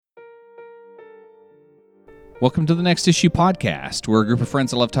Welcome to the Next Issue podcast. We're a group of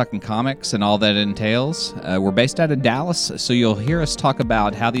friends that love talking comics and all that it entails. We're based out of Dallas, so you'll hear us talk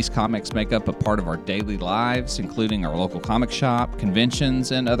about how these comics make up a part of our daily lives, including our local comic shop,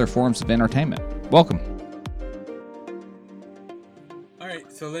 conventions, and other forms of entertainment. Welcome. All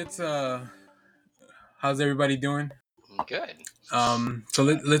right, so let's. How's everybody doing? Good. So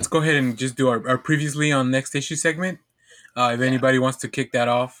let's go ahead and just do our previously on Next Issue segment. If anybody wants to kick that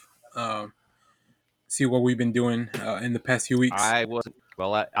off, see what we've been doing in the past few weeks.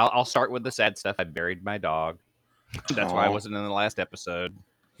 I'll start with the sad stuff. I buried my dog. That's why I wasn't in the last episode.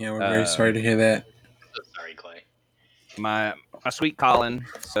 Yeah, we're very sorry to hear that. So sorry, Clay. My sweet Colin.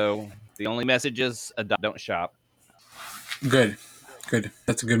 So the only message is don't shop. Good.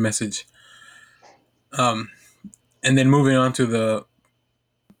 That's a good message. And then moving on to the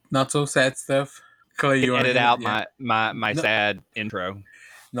not so sad stuff. Clay, you want to edit out my sad intro?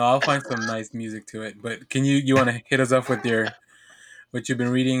 No, I'll find some nice music to it. But can you want to hit us up with what you've been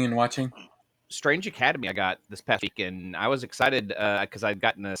reading and watching? Strange Academy I got this past week, and I was excited because I'd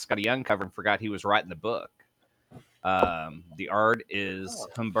gotten a Scotty Young cover and forgot he was writing the book. The art is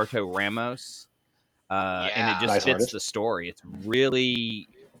Humberto Ramos, and it just fits the story.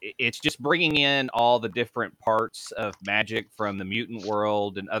 It's just bringing in all the different parts of magic from the mutant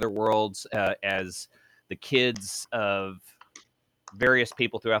world and other worlds as the kids of various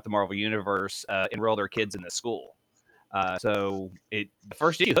people throughout the Marvel Universe enroll their kids in the school. So the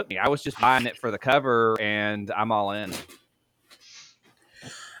first issue hooked me. I was just buying it for the cover, and I'm all in.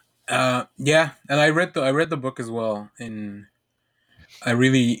 Yeah, and I read the book as well, and I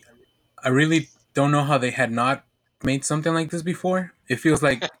really don't know how they had not made something like this before. It feels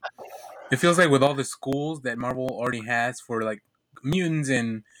like with all the schools that Marvel already has for like mutants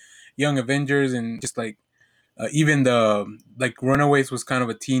and Young Avengers, and just like even the like Runaways was kind of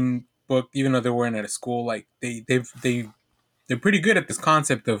a teen book, even though they weren't at a school. Like they're pretty good at this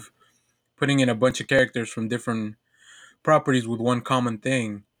concept of putting in a bunch of characters from different properties with one common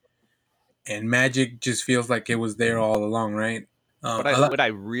thing, and magic just feels like it was there all along, right? What I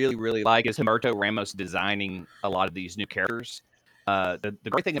really, really like is Humberto Ramos designing a lot of these new characters. The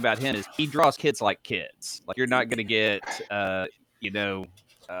great thing about him is he draws kids like kids. Like, you're not going to get, I hate to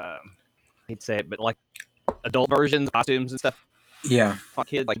say it, but like adult versions, costumes and stuff. Yeah.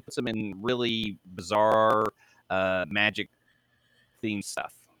 Kids, like, puts them in really bizarre magic themed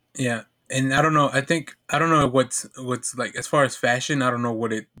stuff. Yeah. And I don't know. I don't know what's like as far as fashion. I don't know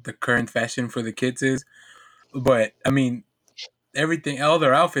what the current fashion for the kids is, but I mean, all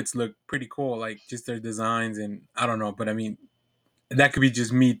their outfits look pretty cool. Like just their designs, and I don't know, but I mean, that could be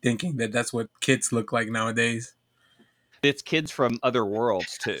just me thinking that that's what kids look like nowadays. It's kids from other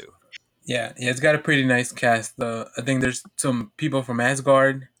worlds too. Yeah, it's got a pretty nice cast. I think there's some people from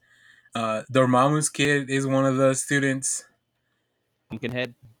Asgard. Dormammu's kid is one of the students.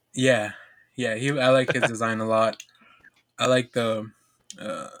 Pumpkinhead. Yeah. I like his design a lot. I like the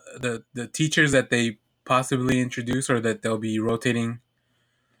teachers that they possibly introduce or that they'll be rotating.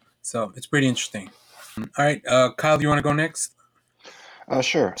 So it's pretty interesting. All right, Kyle, do you want to go next?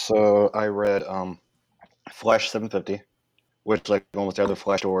 Sure. So I read Flash 750, which, like almost the other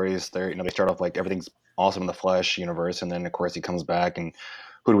Flash stories, they start off like everything's awesome in the Flash universe, and then of course he comes back, and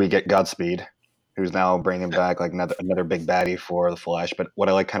who do we get? Godspeed, who's now bringing back like another big baddie for the Flash. But what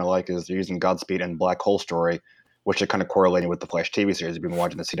I kind of like is they're using Godspeed and Black Hole story, which are kind of correlating with the Flash TV series you've been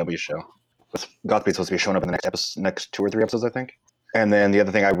watching, the CW show. Godspeed's supposed to be showing up in the next 2 or 3 episodes, I think. And then the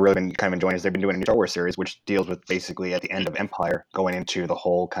other thing I've really been kind of enjoying is they've been doing a new Star Wars series, which deals with basically at the end of Empire going into the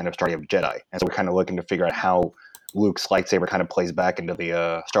whole kind of story of Jedi. And so we're kind of looking to figure out how Luke's lightsaber kind of plays back into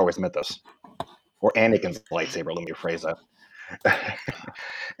the Star Wars mythos. Or Anakin's lightsaber, let me rephrase that.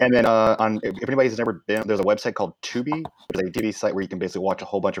 And then if anybody's never been, there's a website called Tubi. It's a TV site where you can basically watch a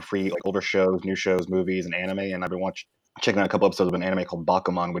whole bunch of free like older shows, new shows, movies, and anime. And I've been checking out a couple episodes of an anime called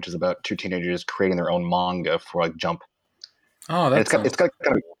Bakuman, which is about 2 teenagers creating their own manga for like Jump. Oh, that's it's got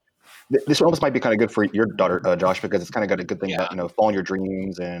kind of, this almost might be kind of good for your daughter, Josh, because it's kind of got a good thing about following your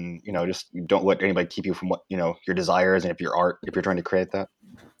dreams and just don't let anybody keep you from what your desires, and if you're trying to create that.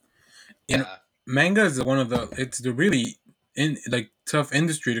 Manga is one of it's the really tough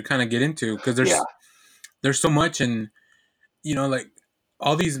industry to kind of get into because there's so much, and like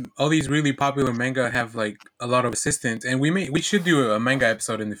all these really popular manga have like a lot of assistance, and we should do a manga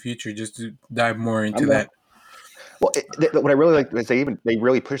episode in the future just to dive more into that. Well, what I really like is they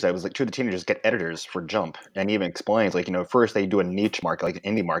really push that. It was like, Two of the Teenagers get editors for Jump, and he even explains like, first they do a niche market, like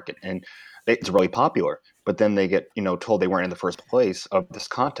an indie market, and it's really popular. But then they get told they weren't in the first place of this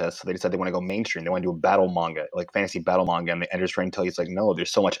contest, so they decide they want to go mainstream. They want to do a battle manga, like fantasy battle manga, and the editors try and tell you it's like, no,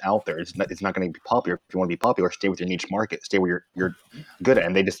 there's so much out there. It's not going to be popular. If you want to be popular, stay with your niche market, stay where you're good at.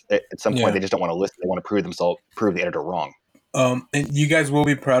 And they just at some point Yeah. they just don't want to listen. They want to prove the editor wrong. And you guys will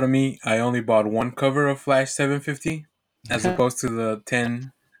be proud of me. I only bought one cover of Flash 750 as opposed to the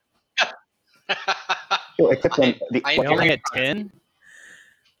 10. Well, except when I You am only very had 10?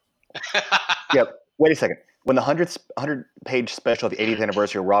 yeah. Wait a second. When the 100-page special of the 80th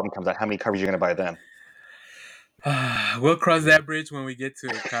anniversary of Robin comes out, how many covers are you going to buy then? We'll cross that bridge when we get to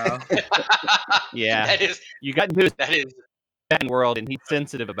it, Kyle. Yeah. That is You got into his that is world, and he's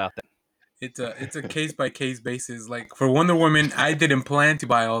sensitive about that. It's a case by case basis. Like for Wonder Woman, I didn't plan to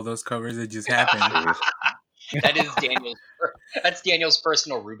buy all those covers. It just happened. Jeez. that is Daniel's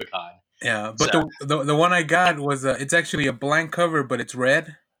personal Rubicon. Yeah, but So- the one I got was it's actually a blank cover, but it's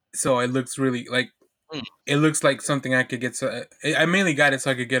red, so it looks really like Hmm. it looks like something I could get. So I mainly got it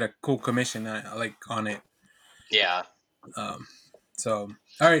so I could get a cool commission like on it. Yeah. So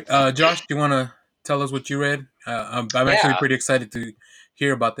all right, Josh, do you want to tell us what you read? I'm actually Yeah. pretty excited to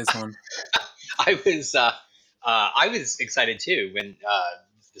hear about this one. I was excited too when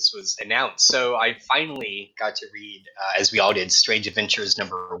this was announced. So I finally got to read, as we all did, Strange Adventures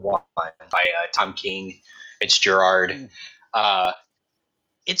 #1 by Tom King. It's Gerard.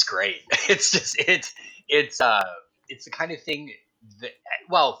 It's great. It's the kind of thing that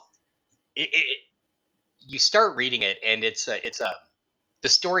you start reading it and the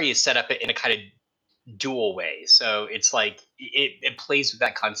story is set up in a kind of dual way. So it's like it plays with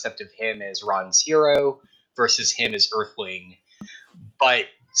that concept of him as Ron's hero versus him as Earthling. But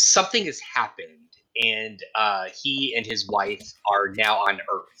something has happened, and he and his wife are now on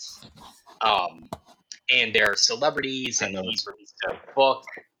Earth. And they're celebrities, and he's released a book.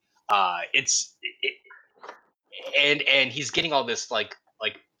 And he's getting all this like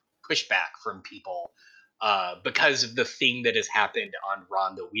pushback from people because of the thing that has happened on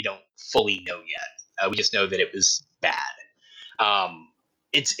Ron that we don't fully know yet. We just know that it was bad.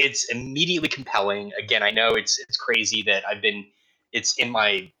 It's immediately compelling. Again, I know it's crazy that it's in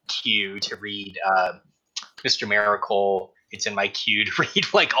my queue to read Mr. Miracle. It's in my queue to read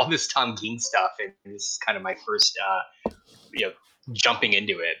like all this Tom King stuff, and this is kind of my first jumping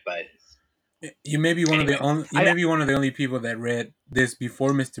into it. But You may be one of the Anyway, only. You may be one of the only people that read this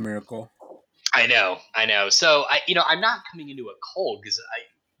before Mr. Miracle. I know. So I'm not coming into it cold because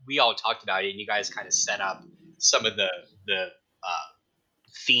we all talked about it, and you guys kind of set up some of the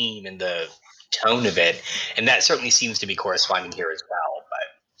theme and the tone of it, and that certainly seems to be corresponding here as well.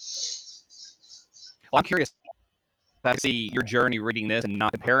 But I'm curious to see your journey reading this and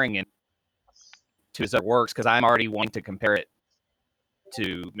not comparing it to his other works, because I'm already wanting to compare it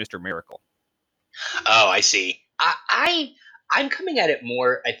to Mr. Miracle. oh, I see. I'm coming at it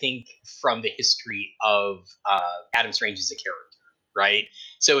more, I think, from the history of Adam Strange as a character, right?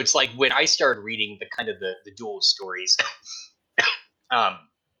 So it's like when I started reading the kind of the dual stories, I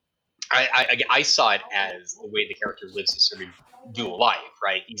saw it as the way the character lives a sort of dual life,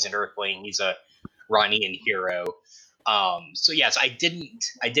 right? He's an Earthling, he's a Ronian hero. So yes, I didn't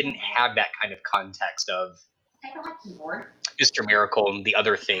have that kind of context of Mr. Miracle and the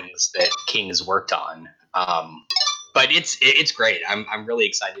other things that King has worked on. But it's great. I'm really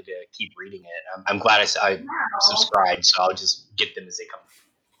excited to keep reading it. I'm glad I subscribed, so I'll just get them as they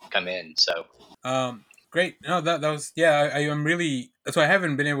come in. So Great. No, that was I am really so I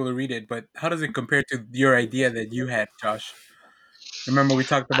haven't been able to read it, but how does it compare to your idea that you had, Josh? Remember we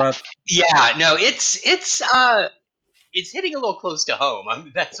talked about yeah, no, it's hitting a little close to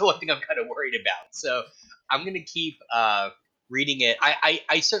home. That's the one thing I'm kind of worried about. So I'm gonna keep reading it.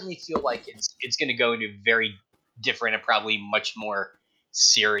 I certainly feel like it's gonna go into very different and probably much more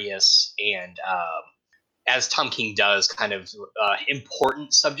serious and as Tom King does, kind of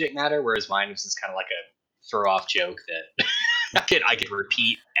important subject matter, whereas mine was just kind of like a throw off joke that I could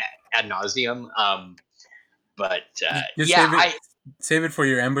repeat ad nauseum. But just yeah, save it for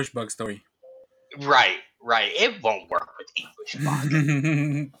your ambush bug story. right. It won't work with English bug.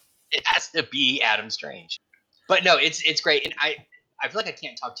 It has to be Adam Strange. But no, it's great, and I feel like I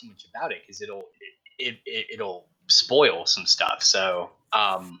can't talk too much about it because it'll spoil some stuff. So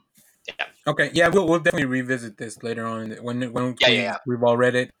yeah. Okay, yeah, we'll definitely revisit this later on when Yeah. we've all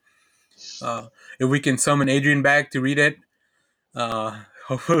read it. If we can summon Adrian back to read it,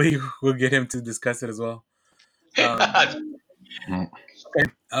 hopefully we'll get him to discuss it as well.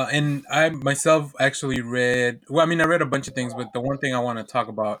 And I myself actually read. Well, I mean, I read a bunch of things, but the one thing I want to talk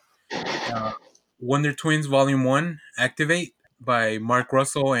about, uh, Wonder Twins Volume One, Activate by Mark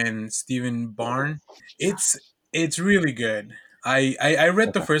Russell and Stephen Barn. It's it's really good. I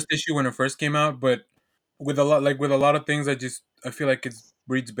read the Okay. first issue when it first came out, but with a lot of things, I feel like it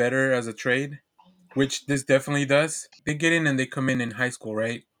reads better as a trade, which this definitely does. They get in and they come in high school,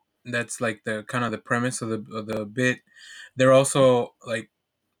 right? That's like the kind of the premise of the bit. They're also like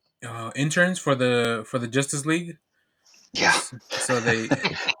interns for the Justice League. Yeah. So they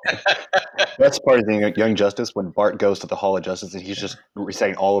That's part of the Young Justice when Bart goes to the Hall of Justice and he's yeah just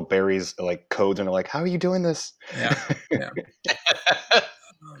reciting all of Barry's like codes and they're like, "How are you doing this?" yeah yeah.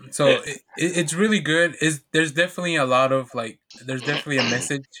 So it's really good. Is there's definitely a lot of like there's definitely a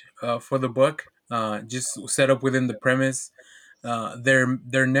message for the book. Just set up within the premise.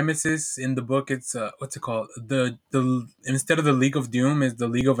 Their nemesis in the book, it's what's it called? The instead of the League of Doom is the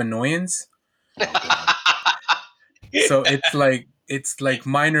League of Annoyance. Oh God. So it's like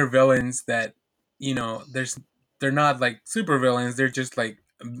minor villains that they're not like super villains. They're just like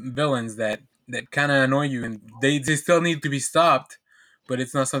villains that kind of annoy you, and they still need to be stopped, but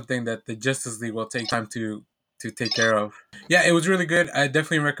it's not something that the Justice League will take time to take care of. Yeah, it was really good. I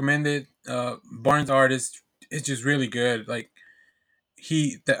definitely recommend it. Barnes' art is just really good. Like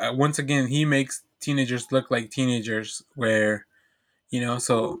once again, he makes teenagers look like teenagers, where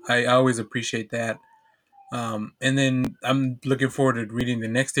so I always appreciate that. And then I'm looking forward to reading the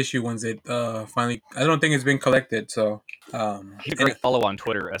next issue once it finally. I don't think it's been collected, so He's a and great follow on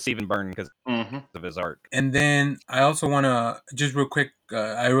Twitter, Stephen Byrne, because Mm-hmm. of his art. and then I also want to just real quick.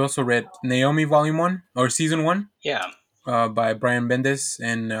 I also read Naomi Volume One or Season One Yeah. by Brian Bendis,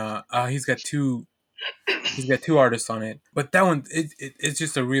 and he's got two artists on it. But that one, it's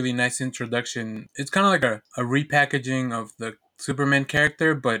just a really nice introduction. It's kind of like a repackaging of the Superman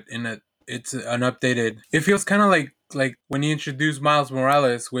character, but it's an updated. It feels kind of like when you introduce Miles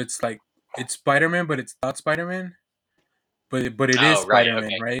Morales, which like it's Spider Man, but it's not Spider Man, but it is Oh, right. Spider Man,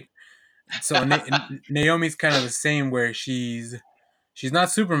 Okay. right? So Naomi's kind of the same, where she's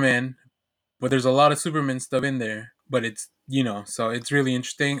not Superman, but there's a lot of Superman stuff in there. But so it's really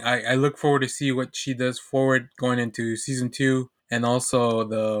interesting. I look forward to see what she does forward going into season two, and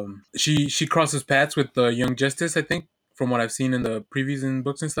also she crosses paths with the Young Justice, I think, from what I've seen in the previews and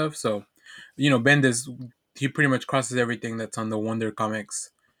books and stuff. So, Bendis, he pretty much crosses everything that's on the Wonder Comics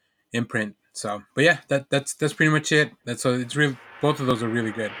imprint. So, but yeah, that's pretty much it. That's so it's really both of those are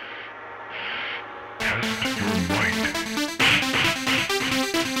really good. Test your might.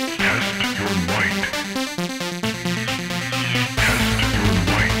 Test your might. Test your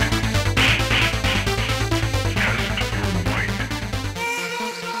might. Test your might.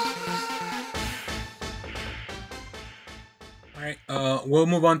 All right, we'll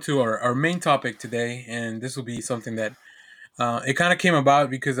move on to our main topic today, and this will be something that it kind of came about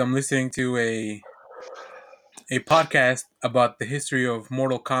because I'm listening to a podcast about the history of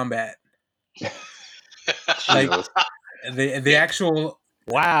Mortal Kombat, like Jesus. the actual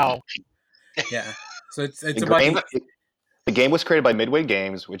Wow. yeah. So it's The about game, the game was created by Midway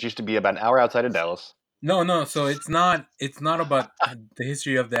Games, which used to be about an hour outside of Dallas. no. So it's not about the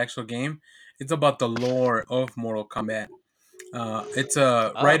history of the actual game. It's about the lore of Mortal Kombat. It's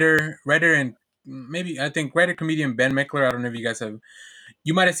a Oh, writer and maybe I think writer comedian Ben Meckler. I don't know if you guys have.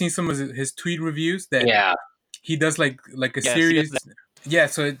 You might have seen some of his tweet reviews that Yeah. he does like a yes, he does series. Yeah,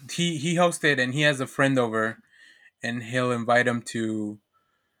 so he hosted and he has a friend over, and he'll invite him to.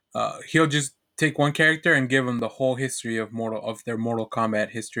 He'll just take one character and give them the whole history of their Mortal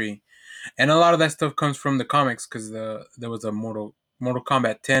Kombat history, and a lot of that stuff comes from the comics because there was a Mortal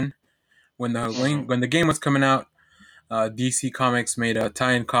Kombat 10 when the Mm-hmm. when the game was coming out. DC Comics made a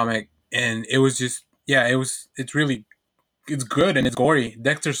tie-in comic, and it was just it's good and it's gory.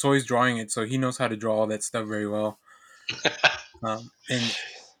 Dexter Soy's drawing it, so he knows how to draw all that stuff very well. And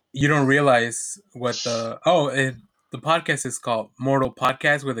you don't realize what the podcast is called Mortal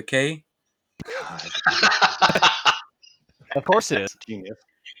Podcast with a K. God, of course it is. genius.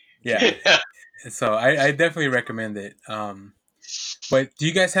 Yeah, so I definitely recommend it. But do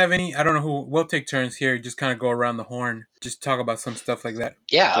you guys have any? I don't know who. We'll take turns here. Just kind of go around the horn. Just talk about some stuff like that.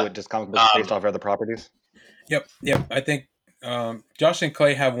 So Yeah. it just comic books based off other properties. Yep. I think Josh and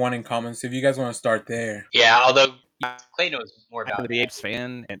Clay have one in common. So if you guys want to start there. Yeah. Although Clay knows more Planet about of the that. Apes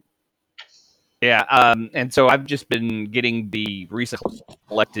fan, and yeah, and so I've just been getting the recently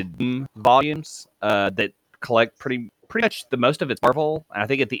collected Boom volumes that collect pretty much the most of its Marvel. And I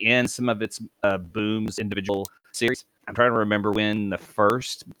think at the end, some of its Boom's individual series. I'm trying to remember when the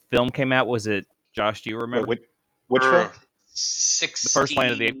first film came out. Was it Josh? Do you remember? Which film? 60. The first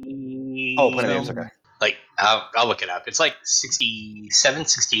Planet of the Apes Oh, Planet of the Apes. film. Okay. Like I'll look it up. It's like 67,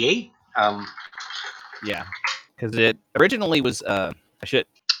 68. Yeah, because it originally was. I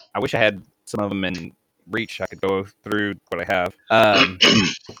wish I had some of them in reach. I could go through what I have.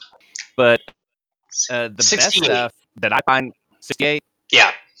 But the best 68. stuff that I find 68,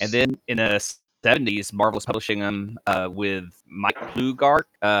 Yeah. and then in the 70s, Marvel was publishing them with Mike Plugart,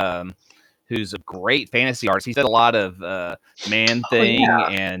 who's a great fantasy artist. He's did a lot of Man Oh yeah.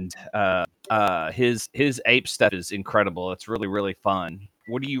 Thing, and his ape stuff is incredible. It's really really fun.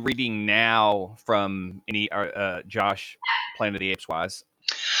 What are you reading now from any Josh Planet of the Apes wise?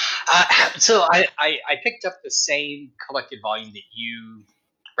 So I picked up the same collected volume that you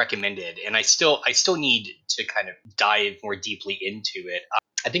recommended, and I still need to kind of dive more deeply into it.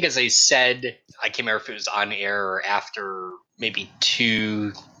 I think, as I said, I can't remember if it was on air or after, maybe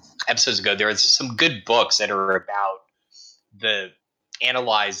 2 episodes ago. There are some good books that are about the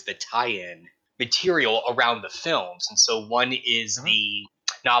analyze the tie-in material around the films, and so one is the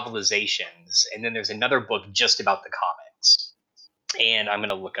novelizations, and then there's another book just about the comics. And I'm going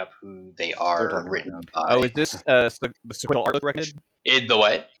to look up who they They're are talking about written now. by. Oh, is this the sequential art book recommended? The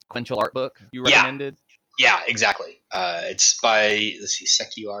what? Sequential art book you Yeah. recommended? Yeah, exactly. It's by, let's see,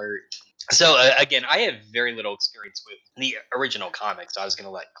 SecuArt. So again, I have very little experience with the original comics, so I was going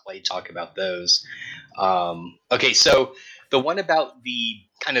to let Clay talk about those. Okay, so the one about the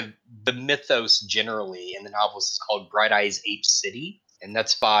kind of the mythos generally in the novels is called Bright Eyes Ape City, and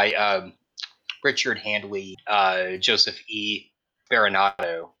that's by Richard Handley, Joseph E.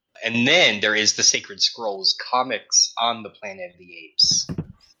 Baronato. And then there is the Sacred Scrolls comics on the Planet of the Apes,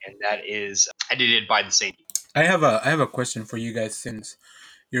 and that is edited by the same. I have a question for you guys, since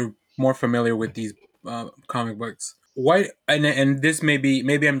you're more familiar with these comic books. Why, and this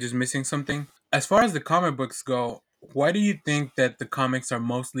maybe I'm just missing something. As far as the comic books go, why do you think that the comics are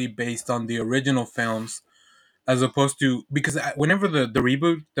mostly based on the original films, as opposed to, because whenever the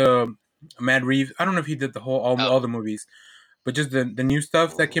reboot, the Matt Reeves, I don't know if he did the whole all the movies, but just the new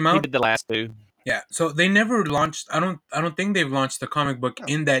stuff that came He out. did the last two. Yeah, so they never launched. I don't think they've launched a comic book No.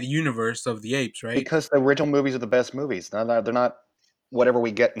 in that universe of the apes, right? Because the original movies are the best movies. They're not whatever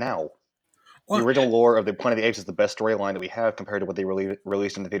we get now. The Well, original lore of the Planet of the Apes is the best storyline that we have compared to what they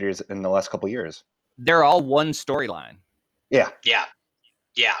released in the theaters in the last couple of years. They're all one storyline. Yeah.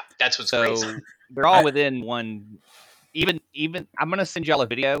 Yeah, that's what's So crazy. they're all within one. Even I'm gonna send y'all a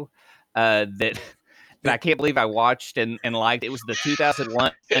video that I can't believe I watched and liked. It was the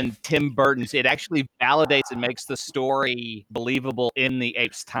 2001 Tim Burton's. It actually validates and makes the story believable in the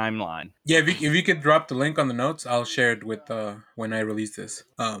Apes timeline. yeah, if you could drop the link on the notes, I'll share it with when I release this.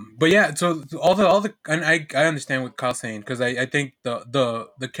 But yeah, so all the and I understand what Kyle's saying, because I think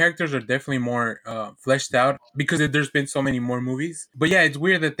the characters are definitely more fleshed out because there's been so many more movies. But yeah, it's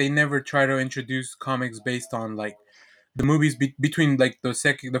weird that they never try to introduce comics based on like the movies between like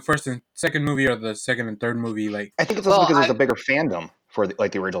the first and second movie, or the second and third movie. Like, I think it's also Well, because there's a bigger fandom for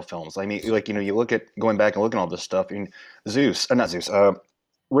the original films. I mean, like, you look at going back and looking at all this stuff. I mean, not Zeus.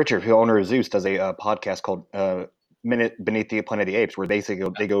 Richard, who owner of Zeus, does a podcast called Minute Beneath the Planet of the Apes, where they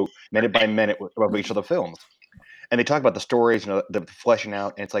go minute by minute of each of the films, and they talk about the stories, the fleshing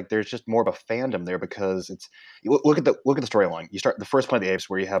out, and it's like there's just more of a fandom there, because it's look at the storyline. You start the first Planet of the Apes,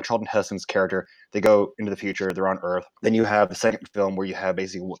 where you have Charlton Heston's character. They go into the future. They're on Earth. Then you have the second film, where you have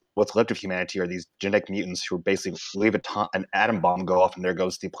basically what's left of humanity are these genetic mutants who basically leave an atom bomb go off, and there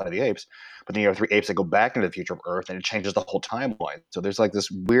goes the Planet of the Apes. But then you have 3 apes that go back into the future of Earth, and it changes the whole timeline. So there's like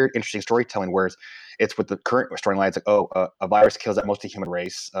this weird, interesting storytelling where it's with the current storyline. It's like, a virus kills out most of the human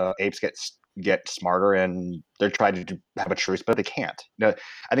race. Apes get smarter, and they're trying to have a truce, but they can't.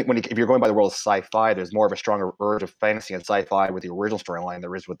 I think if you're going by the world of sci-fi, there's more of a stronger urge of fantasy and sci-fi with the original storyline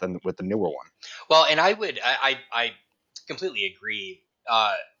there is with the newer one. well, and I completely agree.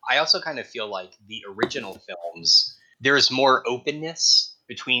 I also kind of feel like the original films, there's more openness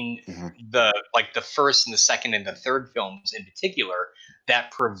between Mm-hmm. the first and the second and the third films in particular,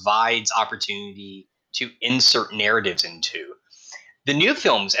 that provides opportunity to insert narratives into. The new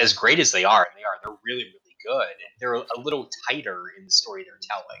films, as great as they're really, really good. They're a little tighter in the story they're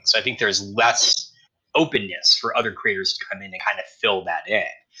telling. So I think there's less openness for other creators to come in and kind of fill that in.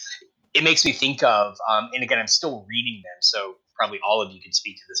 It makes me think of, and again, I'm still reading them, so probably all of you can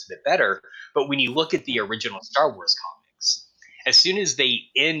speak to this a bit better. But when you look at the original Star Wars comics, as soon as they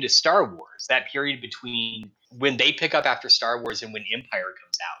end Star Wars, that period between when they pick up after Star Wars and when Empire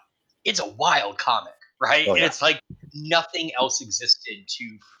comes out, it's a wild comic, right? Oh, And yeah. it's like nothing else existed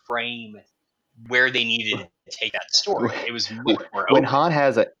to frame where they needed to take that story. It was much more When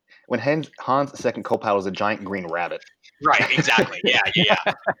open. Han's second co-pilot is a giant green rabbit. Right, exactly. Yeah.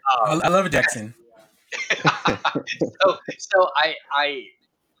 I love Jackson.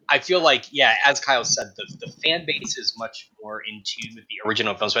 I feel like, yeah, as Kyle said, the fan base is much more in tune with the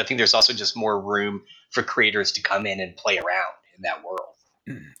original films, but I think there's also just more room for creators to come in and play around in that world.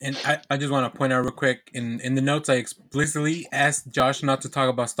 And I just want to point out real quick in the notes I explicitly asked Josh not to talk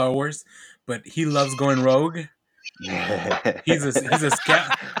about Star Wars, but he loves going rogue. He's a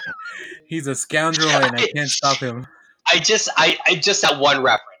scoundrel, and I can't stop him. I just that one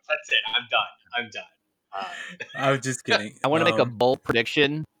reference. That's it. I'm done. I was just kidding. I want to make a bold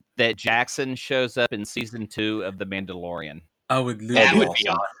prediction that Jackson shows up in season 2 of The Mandalorian. I would lose. That be would be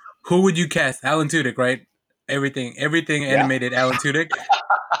awesome. awesome. Who would you cast? Alan Tudyk, right? Everything animated Alan Tudyk.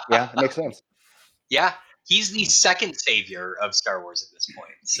 Yeah, it makes sense. Yeah, he's the second savior of Star Wars at this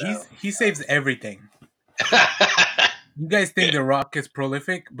point. So He saves everything. You guys think The Rock is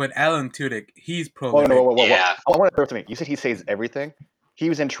prolific, but Alan Tudyk, he's prolific. Whoa. Yeah. I want to throw something. You said he saves everything. He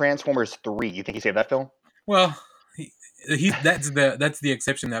was in Transformers 3. You think he saved that film? Well, that's the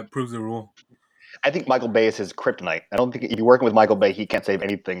exception that proves the rule. I think Michael Bay is his kryptonite. I don't think if you're working with Michael Bay, he can't save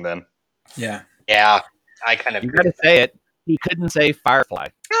anything then. Yeah. Yeah, I kind of You agree got to with that. say it. He couldn't save Firefly.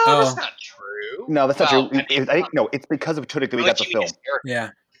 No, that's Oh. not true. No, that's not Well, true. I mean, I think no, it's because of Tudyk that we really got the changing film. his character. Yeah.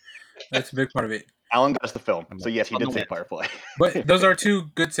 That's a big part of it. Alan got us the film, so yes, he On did the save win. Firefly. But those are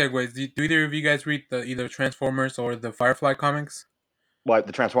two good segues. Do either of you guys read either Transformers or the Firefly comics? Well,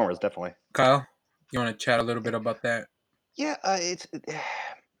 the Transformers definitely. Kyle, you want to chat a little bit about that? Yeah,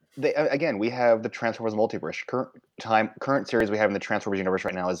 again, we have the Transformers multiverse. Current series we have in the Transformers universe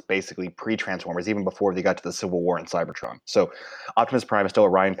right now is basically pre-Transformers, even before they got to the Civil War and Cybertron. So Optimus Prime is still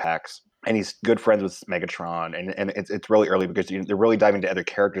Orion Pax, and he's good friends with Megatron, and it's really early because they're really diving into other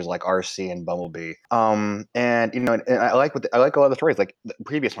characters like RC and Bumblebee. And I like a lot of the stories. Like the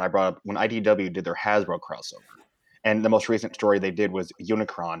previous one I brought up when IDW did their Hasbro crossover, and the most recent story they did was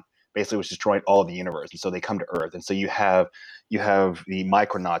Unicron basically was destroying all of the universe, and so they come to Earth, and so you have the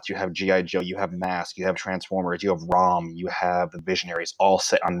Micronauts, you have GI Joe, you have Mask, you have Transformers, you have Rom, you have the Visionaries, all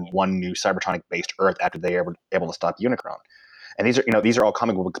set on one new cybertronic-based Earth after they were able to stop Unicron. And these are all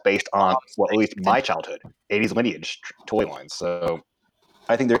comic books based on, well, at least my childhood, 80s lineage toy lines. So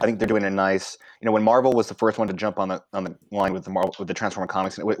I think they're doing a nice. When Marvel was the first one to jump on the line with the Transformer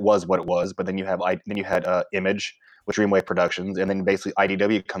comics, it was what it was. But then you had Image with Dreamwave Productions, and then basically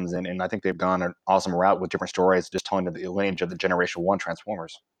IDW comes in, and I think they've gone an awesome route with different stories, just telling the lineage of the Generation 1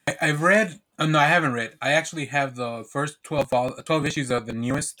 Transformers. I've read. No, I haven't read. I actually have the first 12 issues of the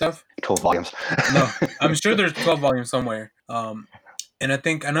newest stuff. 12 volumes. No, I'm sure there's 12 volumes somewhere. And I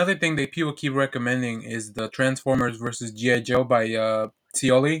think another thing that people keep recommending is the Transformers versus GI Joe by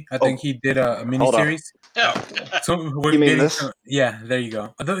Scioli. I think he did a mini Hold on. series. So we're You mean getting this? yeah, there you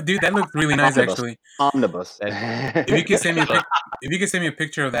go. Dude, that looks really nice actually. Omnibus. If you can send me a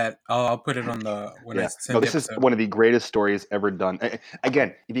picture of that, I'll put it on the I send the this episode. is one of the greatest stories ever done.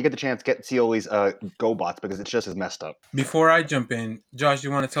 Again, if you get the chance, get Scioli's GoBots because it's just as messed up. Before I jump in, Josh,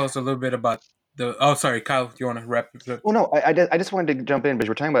 you want to tell us a little bit about Oh, sorry, Kyle. Do you want to wrap it up? Well, no, I just wanted to jump in because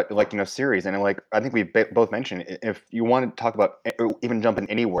we're talking about series, and I think we both mentioned if you want to talk about or even jump in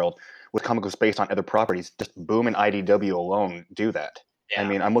any world with comic books based on other properties, just Boom and IDW alone do that. Yeah, I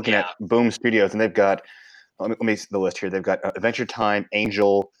mean, I'm looking at Boom Studios, and they've got let me see the list here. They've got Adventure Time,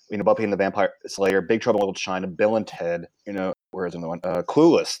 Angel, Buffy and the Vampire Slayer, Big Trouble in Little China, Bill and Ted. Where is another one?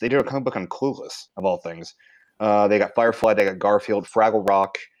 Clueless. They did a comic book on Clueless of all things. They got Firefly, they got Garfield, Fraggle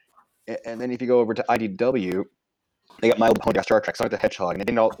Rock. And then if you go over to IDW, they got My Little Pony, they got Star Trek, Sonic the Hedgehog, and they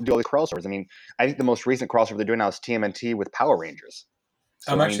didn't do all these crossovers. I mean, I think the most recent crossover they're doing now is TMNT with Power Rangers.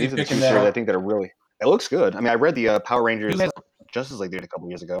 So, I'm actually these are the two picking that series up. I think that are really. It looks good. I mean, I read the Power Rangers Justice League did a couple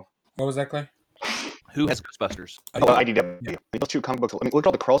years ago. What was that, Clay? Who has Ghostbusters? IDW. Yeah. Those two comic books. I mean, look at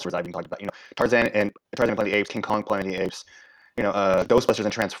all the crossovers I've been talking about. Tarzan and Planet of the Apes, King Kong, Planet of the Apes. Ghostbusters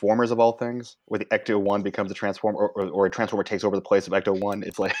and Transformers of all things, where the Ecto-1 becomes a Transformer, or a Transformer takes over the place of Ecto-1.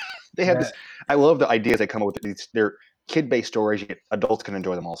 It's like they have this. I love the ideas they come up with. They're kid-based stories, yet adults can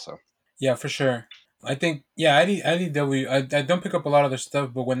enjoy them also. Yeah, for sure. I think, IDW, I don't pick up a lot of their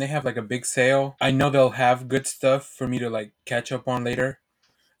stuff, but when they have like a big sale, I know they'll have good stuff for me to like catch up on later,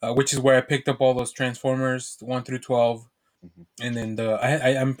 which is where I picked up all those Transformers 1 through 12. Mm-hmm. And then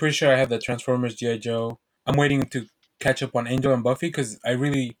I'm pretty sure I have the Transformers G.I. Joe. I'm waiting to catch up on Angel and Buffy because I'm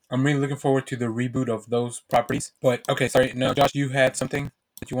really looking forward to the reboot of those properties. But okay, sorry. No, Josh, you had something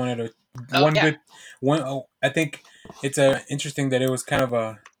that you wanted to I think it's interesting that it was kind of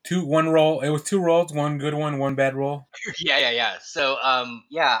a one roll. It was two rolls, one good one bad roll. Yeah. So I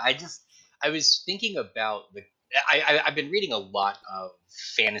was thinking about I've been reading a lot of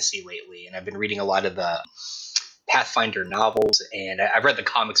fantasy lately, and I've been reading a lot of the Pathfinder novels, and I've read the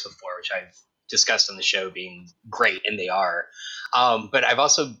comics before, which I've discussed on the show being great, and they are. But I've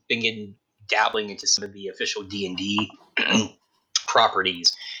also been dabbling into some of the official D&D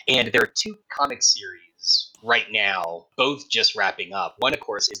properties, and there are two comic series right now, both just wrapping up. One, of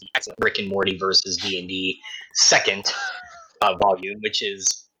course, is the excellent Rick and Morty versus D&D second volume, which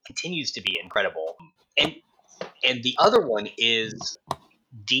continues to be incredible, and the other one is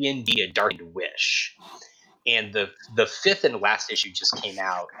D&D: A Darkened Wish, and the fifth and last issue just came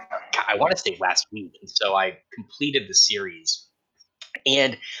out. I want to say last week, and so I completed the series.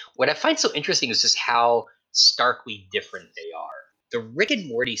 And what I find so interesting is just how starkly different they are. The Rick and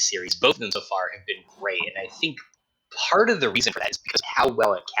Morty series, both of them so far, have been great, and I think part of the reason for that is because of how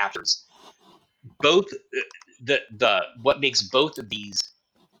well it captures both the what makes both of these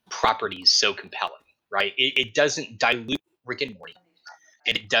properties so compelling. Right? It doesn't dilute Rick and Morty,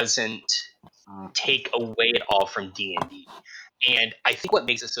 and it doesn't take away at all from D&D. And I think what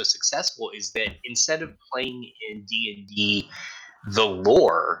makes it so successful is that instead of playing in D&D the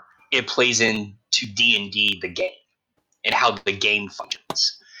lore, it plays into D&D the game and how the game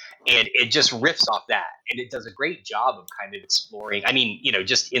functions. And it just riffs off that. And it does a great job of kind of exploring. I mean,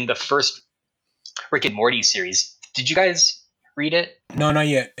 just in the first Rick and Morty series, did you guys read it? No, not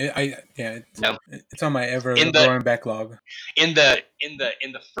yet. No. It's on my ever In the growing backlog. in the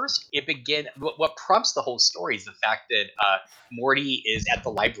first, it began. What prompts the whole story is the fact that Morty is at the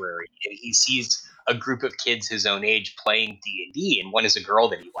library and he sees a group of kids his own age playing D&D, and one is a girl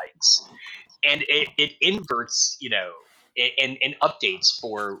that he likes, and it inverts, and updates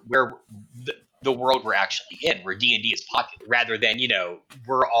for where the world we're actually in, where D&D is popular, rather than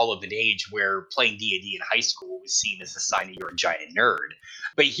we're all of an age where playing D&D in high school was seen as a sign that you're a giant nerd.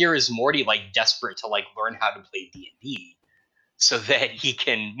 But here is Morty like desperate to like learn how to play D&D so that he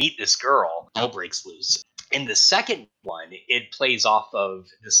can meet this girl. Hell breaks loose. In the second one, it plays off of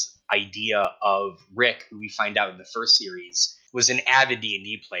this idea of Rick, who we find out in the first series was an avid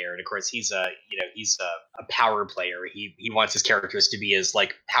D&D player, and of course he's a power player. He wants his characters to be as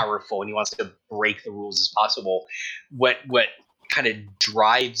like powerful, and he wants to break the rules as possible. What kind of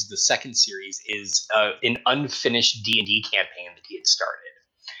drives the second series is an unfinished D&D campaign that he had started,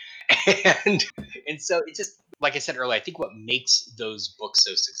 and so it just, like I said earlier, I think what makes those books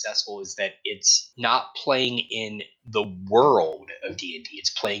so successful is that it's not playing in the world of D&D; it's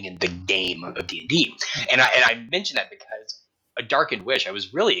playing in the game of D&D. And I mention that because A Darkened Wish, I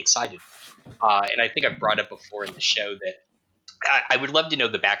was really excited, and I think I've brought up before in the show that I would love to know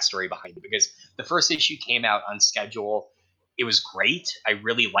the backstory behind it, because the first issue came out on schedule. It was great. I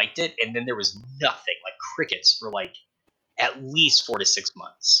really liked it, and then there was nothing, like crickets, for like at least 4 to 6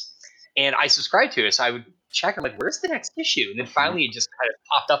 months. And I subscribed to it, so I would check. I'm like, where's the next issue? And then finally, it just kind of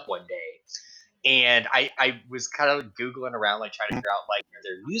popped up one day. And I was kind of Googling around, like trying to figure out, like, are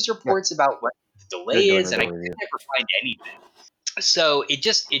there news reports about what the delay is? And I could never find anything. So it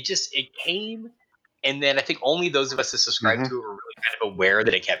came, and then I think only those of us that subscribed to it were really kind of aware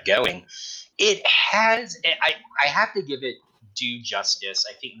that it kept going. It has. I have to give it due justice.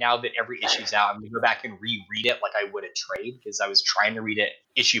 I think now that every issue's out, I'm going to go back and reread it like I would a trade, because I was trying to read it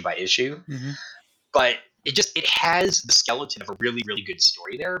issue by issue. Mm-hmm. But it has the skeleton of a really, really good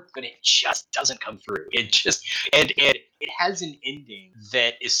story there, but it just doesn't come through. It has an ending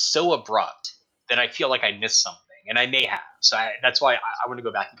that is so abrupt that I feel like I missed something, and I may have. So that's why I want to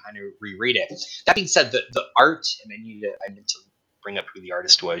go back and kind of reread it. That being said, the art, and I meant to bring up who the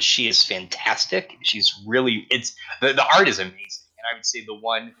artist was. She is fantastic. She's really, the art is amazing, and I would say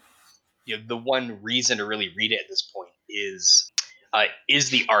the one reason to really read it at this point is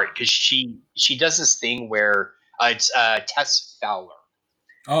the art, because she does this thing where it's Tess Fowler.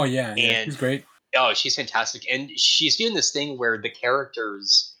 Oh yeah, And she's great. Oh, she's fantastic, and she's doing this thing where the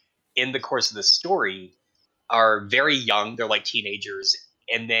characters in the course of the story are very young. They're like teenagers,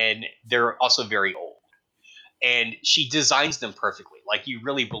 and then they're also very old. And she designs them perfectly. Like, you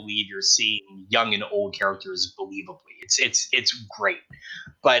really believe you're seeing young and old characters believably. It's great.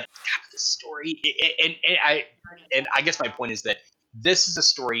 But the story, and I guess my point is that this is a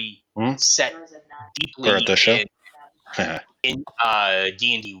story set deeply at the show. in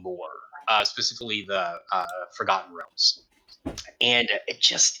D&D lore, specifically the Forgotten Realms, and it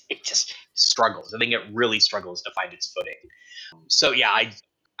just struggles. I think it really struggles to find its footing. So yeah,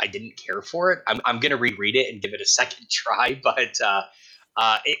 I didn't care for it. I'm gonna reread it and give it a second try, but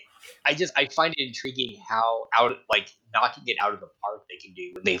I find it intriguing how knocking it out of the park they can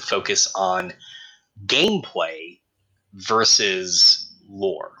do when they focus on gameplay versus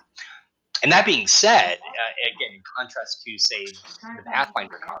lore. And that being said, again, in contrast to, say, the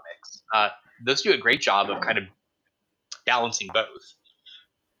Pathfinder comics, those do a great job of kind of balancing both.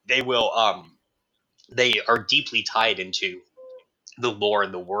 They will they are deeply tied into the lore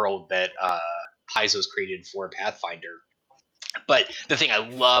and the world that Paizo's created for Pathfinder. But the thing I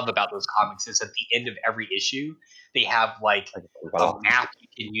love about those comics is at the end of every issue, they have like a Wow. map you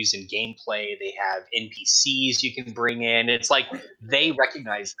can use in gameplay. They have NPCs you can bring in. It's like they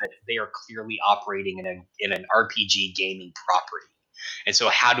recognize that they are clearly operating in an RPG gaming property. And so,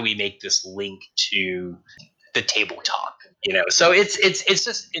 how do we make this link to the tabletop? So it's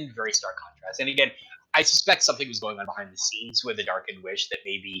just in very stark contrast. And again, I suspect something was going on behind the scenes with the Darkened Wish that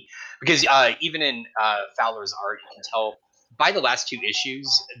maybe because even in Fowler's art, you can tell by the last two issues,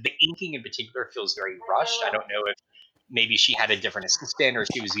 the inking in particular feels very rushed. I don't know if maybe she had a different assistant or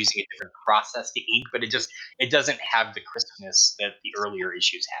she was using a different process to ink, but it doesn't have the crispness that the earlier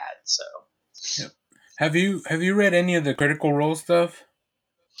issues had. So Yep. Have you read any of the Critical Role stuff?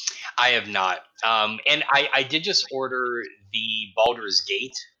 I have not. And I did just order the Baldur's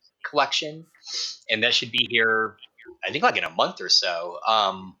Gate collection, and that should be here, I think, like in a month or so.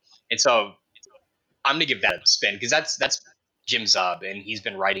 And so I'm gonna give that a spin because that's Jim Zub, and he's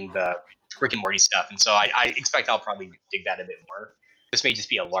been writing the Rick and Morty stuff, and so I expect I'll probably dig that a bit more. This may just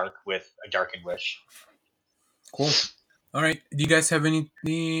be a lark with a Darkened Wish. Cool. All right. Do you guys have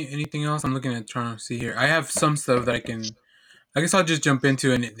anything else? I'm looking at trying to see here. I have some stuff that I can. I guess I'll just jump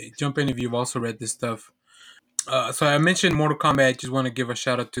into and jump in if you've also read this stuff. So I mentioned Mortal Kombat. I just want to give a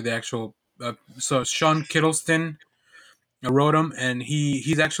shout out to the actual. So Sean Kittleston wrote them, and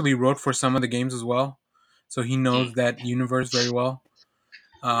he's actually wrote for some of the games as well. So he knows that universe very well.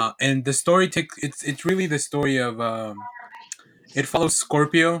 And the story takes it's really the story of it follows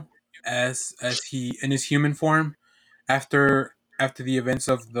Scorpio as he in his human form after the events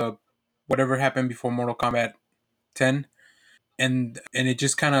of the whatever happened before Mortal Kombat 10, and it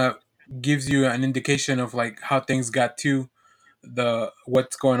just kind of gives you an indication of like how things got to the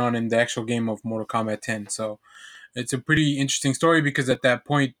what's going on in the actual game of Mortal Kombat 10. So it's a pretty interesting story because at that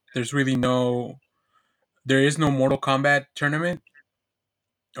point there is no Mortal Kombat tournament,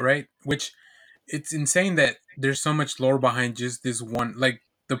 right? Which it's insane that there's so much lore behind just this one. Like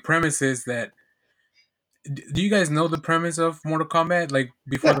the premise is that do you guys know the premise of Mortal Kombat like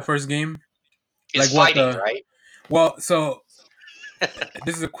before the Yeah. first game? Is Like what fighting the right? well, so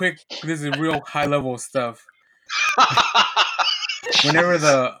this is real high level stuff. Whenever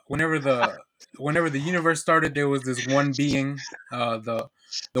the whenever the whenever the universe started, there was this one being,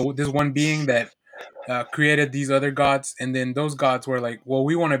 this one being that created these other gods, and then those gods were like, well,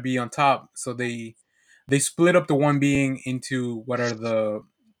 we want to be on top, so they split up the one being into what are the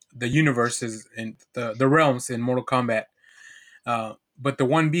universes and the realms in Mortal Kombat. But the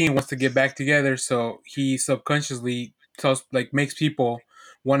one being wants to get back together, so he subconsciously tells like makes people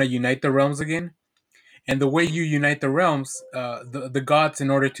want to unite the realms again. And the way you unite the realms, the gods, in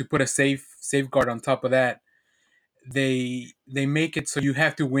order to put a safeguard on top of that, they make it so you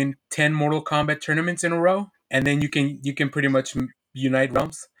have to win 10 Mortal Kombat tournaments in a row, and then you can pretty much unite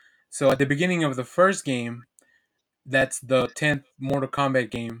realms. So at the beginning of the first game, that's the 10th Mortal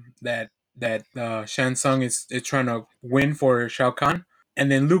Kombat game that Shang Tsung is trying to win for Shao Kahn. And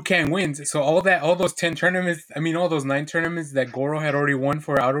then Liu Kang wins. So all those 10 tournaments, I mean all those 9 tournaments that Goro had already won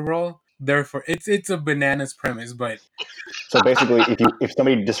for Outer World, therefore it's a bananas premise, but So basically, if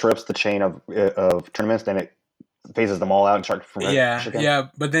somebody disrupts the chain of tournaments, then it phases them all out and starts from fresh yeah, again. yeah.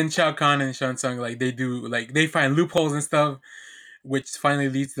 But then Shao Kahn and Shang Tsung like they do like they find loopholes and stuff, which finally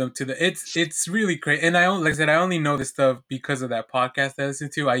leads them to the it's really crazy. And like I said, I only know this stuff because of that podcast I listen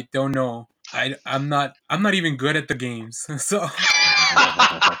to. I don't know. I'm not even good at the games. So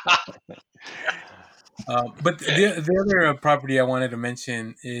but the other property I wanted to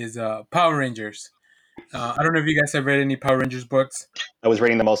mention is Power Rangers. I don't know if you guys have read any Power Rangers books. I was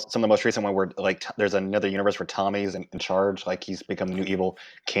reading some of the most recent one where like there's another universe where Tommy's in charge, like he's become the new evil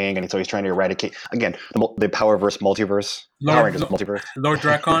king, and so he's trying to eradicate again the Powerverse multiverse, Power Lord Rangers multiverse. Lord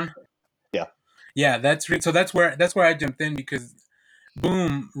Dracon. Yeah. Yeah, so that's where I jumped in because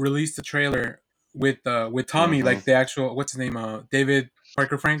Boom released a trailer with Tommy, Mm-hmm. like the actual what's his name, David Frank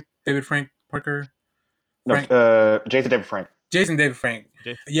Parker No, Frank Jason David Frank. Jason David Frank.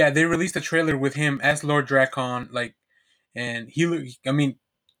 Jason. Yeah, they released a trailer with him as Lord Dracon, like, and he look. I mean,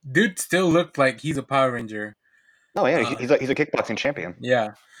 dude still looked like he's a Power Ranger. Oh yeah, Uh, he's a kickboxing champion.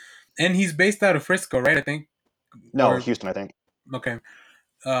 yeah, and he's based out of Frisco, right? I think. No, Or Houston, I think. okay.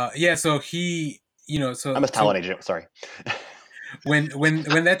 Yeah. So he, I'm a so talent agent. Sorry. when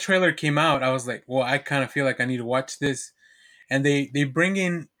that trailer came out, I was like, well, I kind of feel like I need to watch this. And they bring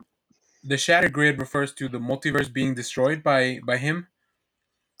in the Shattered Grid refers to the multiverse being destroyed by him.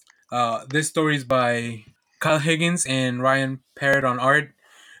 This story is by Kyle Higgins and Ryan Parrott on art.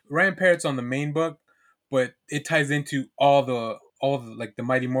 Ryan Parrott's on the main book, but it ties into all the like the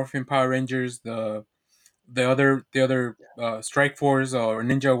Mighty Morphin Power Rangers, the other Strike Force or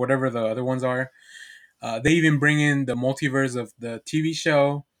Ninja, whatever the other ones are. They even bring in the multiverse of the TV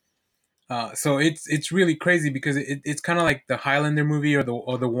show. So it's really crazy because it's kind of like the Highlander movie or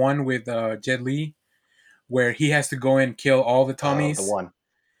the one with Jet Li, where he has to go and kill all the The Tommies. one.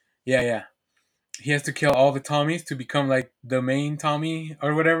 Yeah, yeah. He has to kill all the Tommies to become like the main Tommy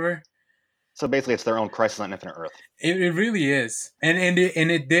or whatever. So basically, it's their own Crisis on Infinite Earth. It really is, and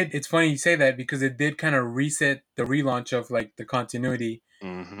it did. It's funny you say that because it did kind of reset the relaunch of like the continuity.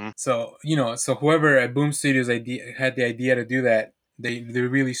 Mm-hmm. So so whoever at Boom Studios had the idea to do that, they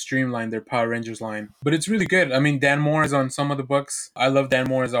really streamlined their Power Rangers line. But it's really good. I mean, Dan Moore is on some of the books. I love Dan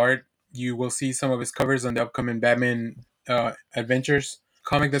Moore's art. You will see some of his covers on the upcoming Batman Adventures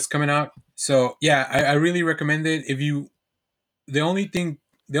comic that's coming out. So yeah, I really recommend it. If you the only thing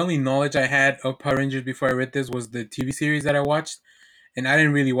the only knowledge I had of Power Rangers before I read this was the TV series that I watched, and I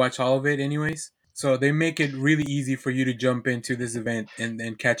didn't really watch all of it anyways. So they make it really easy for you to jump into this event and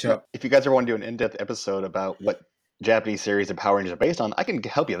catch No, up. if you guys ever want to do an in-depth episode about what Japanese series of Power Rangers are based on, I can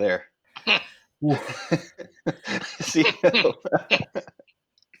help you there. See,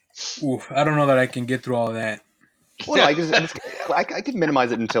 Oof, I don't know that I can get through all of that. well, no, I can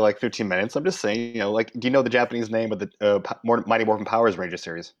minimize it into like 15 minutes. I'm just saying, like, do you know the Japanese name of the Mighty Morphin Power Ranger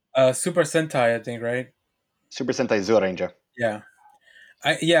series? Super Sentai, I think, right? Super Sentai Zyuranger. Yeah.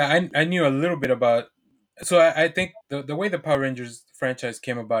 I knew a little bit about. So I think the way the Power Rangers franchise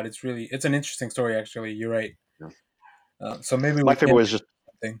came about, it's an interesting story actually. You're right. Yeah. So maybe My we favorite can was just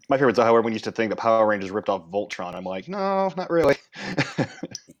something. my favorite is however we used to think that Power Rangers ripped off Voltron. I'm like, no, not really.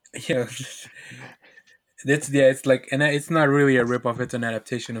 Yeah, it's like, and it's not really a ripoff. It's an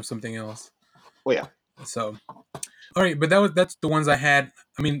adaptation of something else. Well, yeah. So all right, but that's the ones I had.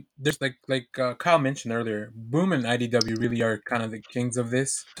 I mean, there's like Kyle mentioned earlier, Boom and IDW really are kind of the kings of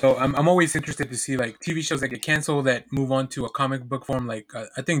this. So I'm always interested to see like TV shows that get canceled that move on to a comic book form. Like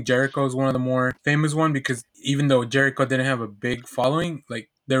I think Jericho is one of the more famous one because even though Jericho didn't have a big following, like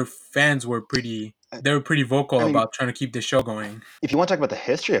their fans were pretty vocal I mean, about trying to keep the show going. if you want to talk about the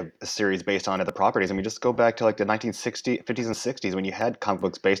history of a series based on other properties, I mean, just go back to like the 1950s and 60s when you had comic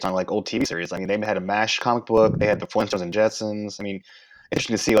books based on like old TV series. I mean, they had a MASH comic book, they had the Flintstones and Jetsons. I mean,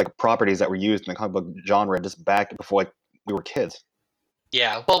 interesting to see like properties that were used in the comic book genre just back before like we were kids.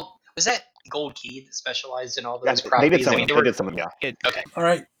 Yeah. Well, was that Gold Key that specialized in all Yeah, those they did properties? I mean, some of them, yeah. okay. All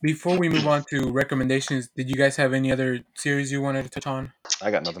right, before we move on to recommendations, did you guys have any other series you wanted to touch on? I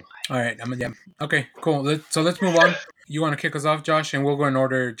got nothing. All right, yeah. Okay, cool. Let's move on. You want to kick us off, Josh, and we'll go in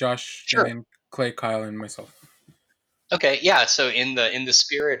order. Josh, Sure. and Clay, Kyle, and myself. Okay, yeah. So in the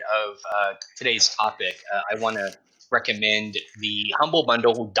spirit of today's topic, I want to recommend the Humble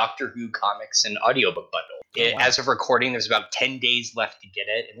Bundle Doctor Who comics and audiobook bundle. wow. As of recording, there's about 10 days left to get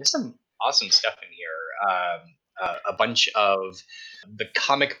it, and there's some awesome stuff in here. A bunch of the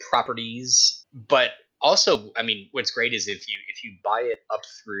comic properties, but also, I mean, what's great is if you buy it up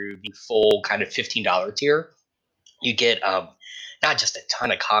through the full kind of $15 tier, you get not just a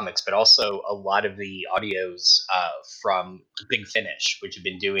ton of comics, but also a lot of the audios from Big Finish, which have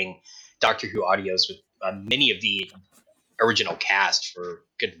been doing Doctor Who audios with many of the original cast for,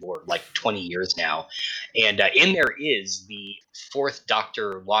 good lord, like 20 years now. And in there is the Fourth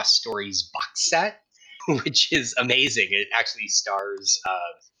Doctor Lost Stories box set, which is amazing. It actually stars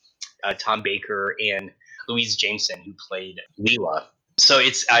Tom Baker and Louise Jameson, who played Leela. So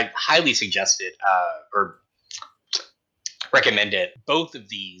it's highly suggested or recommend it. Both of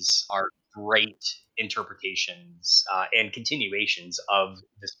these are great interpretations and continuations of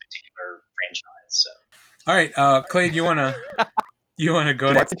this particular franchise. So, all right, Clay, do you wanna go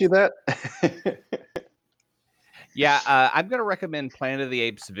Why next? did you do that? Yeah, I'm going to recommend Planet of the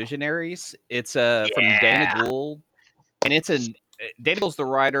Apes Visionaries. It's from Yeah. Dana Gould, and it's Dana Gould's the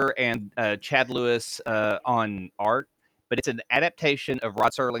writer and Chad Lewis on art, but it's an adaptation of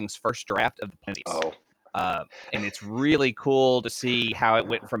Rod Serling's first draft of the Planet of the Apes. Oh, And it's really cool to see how it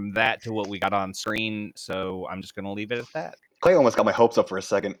went from that to what we got on screen. So I'm just going to leave it at that. Clay almost got my hopes up for a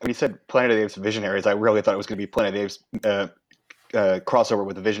second. When he said Planet of the Apes Visionaries, I really thought it was going to be Planet of the Apes crossover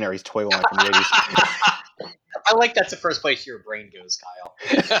with the Visionaries toy line from the 80s. I like that's the first place your brain goes,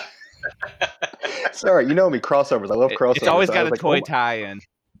 Kyle. Sorry, you know me, crossovers. I love crossovers. It's always So I got was a like, toy oh, tie-in.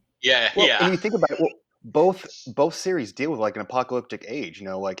 Yeah, well, yeah. and you think about it, well, both series deal with like an apocalyptic age,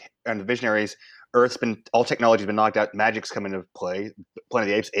 like, and the Visionaries Earth's been all technology's been knocked out. Magic's come into play. Planet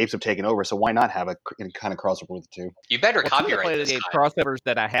of the Apes have taken over. So why not have a kind of crossover with the two? You better Well, some of the copyright Planet of this the Apes time. crossovers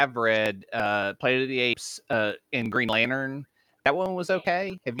that I have read, Planet of the Apes in Green Lantern, that one was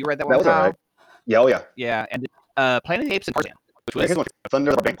okay. Have you read that one, That was Kyle? all right. Yeah, oh yeah. Yeah, and Planet of the Apes and Tarzan, which Yeah, was here's one.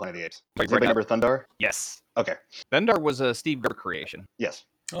 Thunder or Planet of the Apes. Wait, Does anybody break up. remember Thundar? Yes, Okay. Thundar was a Steve Gerber creation. Yes.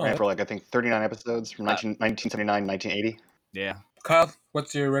 Oh, Ran for like I think 39 episodes from 1979 1980. Yeah, Kyle,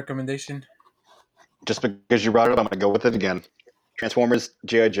 what's your recommendation? Just because you brought it up, I'm going to go with it again. Transformers,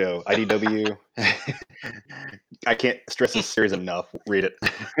 G.I. Joe, IDW. I can't stress this series enough. Read it.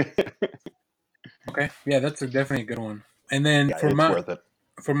 Okay, yeah, that's definitely a good one. And then Yeah, it's worth it.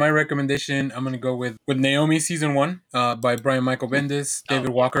 for my recommendation, I'm gonna go with Naomi season 1, by Brian Michael Bendis, David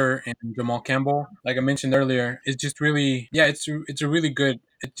Walker, and Jamal Campbell. Like I mentioned earlier, it's just really, it's a really good.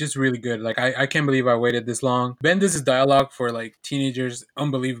 It's just really good. Like I can't believe I waited this long. Bendis' dialogue for like teenagers,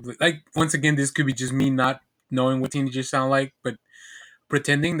 unbelievably. Like once again, this could be just me not knowing what teenagers sound like, but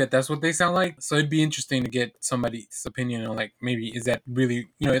pretending that that's what they sound like. So it'd be interesting to get somebody's opinion on like maybe is that really,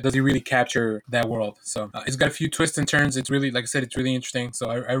 does he really capture that world? So it's got a few twists and turns. It's really, like I said, it's really interesting.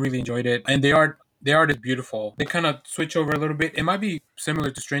 So I really enjoyed it, and the art is beautiful. They kind of switch over a little bit. It might be similar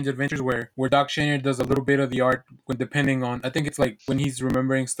to Strange Adventures, where Doc Shaner does a little bit of the art when depending on, I think it's like when he's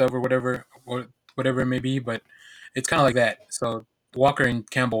remembering stuff or whatever it may be, but it's kind of like that. So Walker and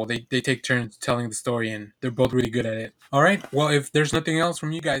Campbell, they take turns telling the story, and they're both really good at it. All right. Well, if there's nothing else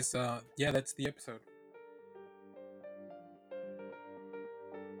from you guys, that's the episode.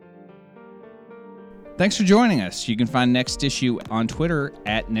 Thanks for joining us. You can find Next Issue on Twitter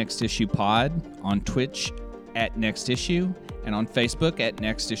at Next Issue Pod, on Twitch at Next Issue, and on Facebook at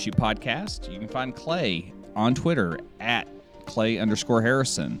Next Issue Podcast. You can find Clay on Twitter at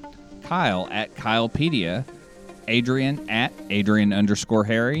Clay_Harrison, Kyle at Kylepedia, Adrian at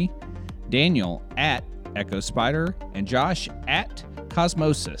Adrian_Harry, Daniel at Echo Spider, and Josh at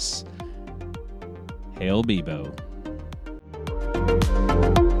Cosmosis. Hail Bebo.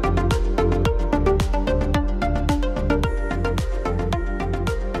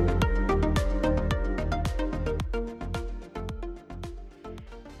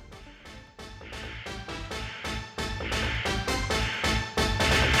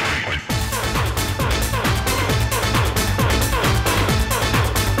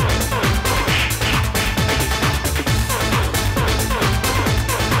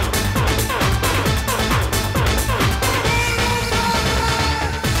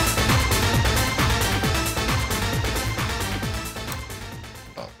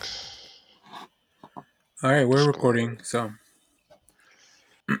 All right, we're recording. So,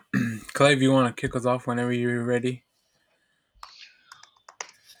 Clay, if you want to kick us off whenever you're ready.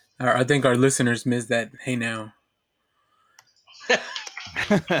 I think our listeners missed that. Hey now.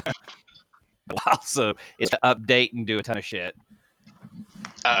 also it's to update and do a ton of shit.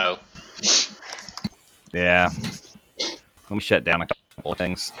 Uh-oh. Yeah, let me shut down a couple of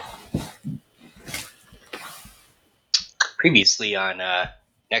things. Previously on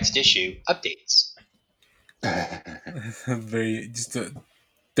Next Issue updates. Very just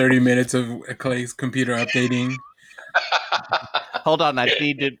 30 minutes of Clay's computer updating. Hold on, I just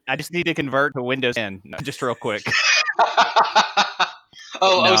need to convert to Windows 10, just real quick.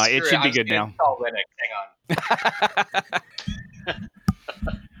 No, it should be good now. Linux. Hang on.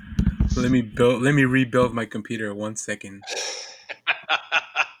 Let me rebuild my computer 1 second.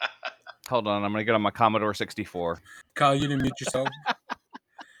 Hold on, I'm gonna get on my Commodore 64. Kyle, you didn't mute yourself.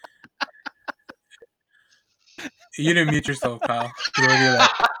 You didn't mute yourself, Kyle. You don't do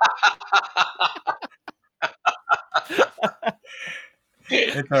that.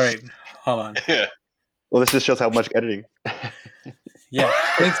 It's all right. Hold on. Well, this just shows how much editing. Yeah,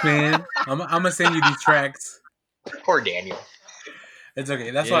 thanks, man. I'm gonna send you these tracks. Poor Daniel. It's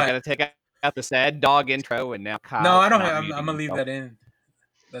okay. That's Yeah, why. I gotta take out the sad dog intro, and now Kyle. No, I don't have. I'm gonna leave that in.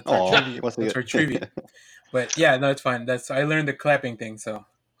 That's our trivia. That's our trivia. But yeah, no, it's fine. I learned the clapping thing. So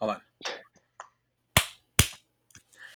hold on.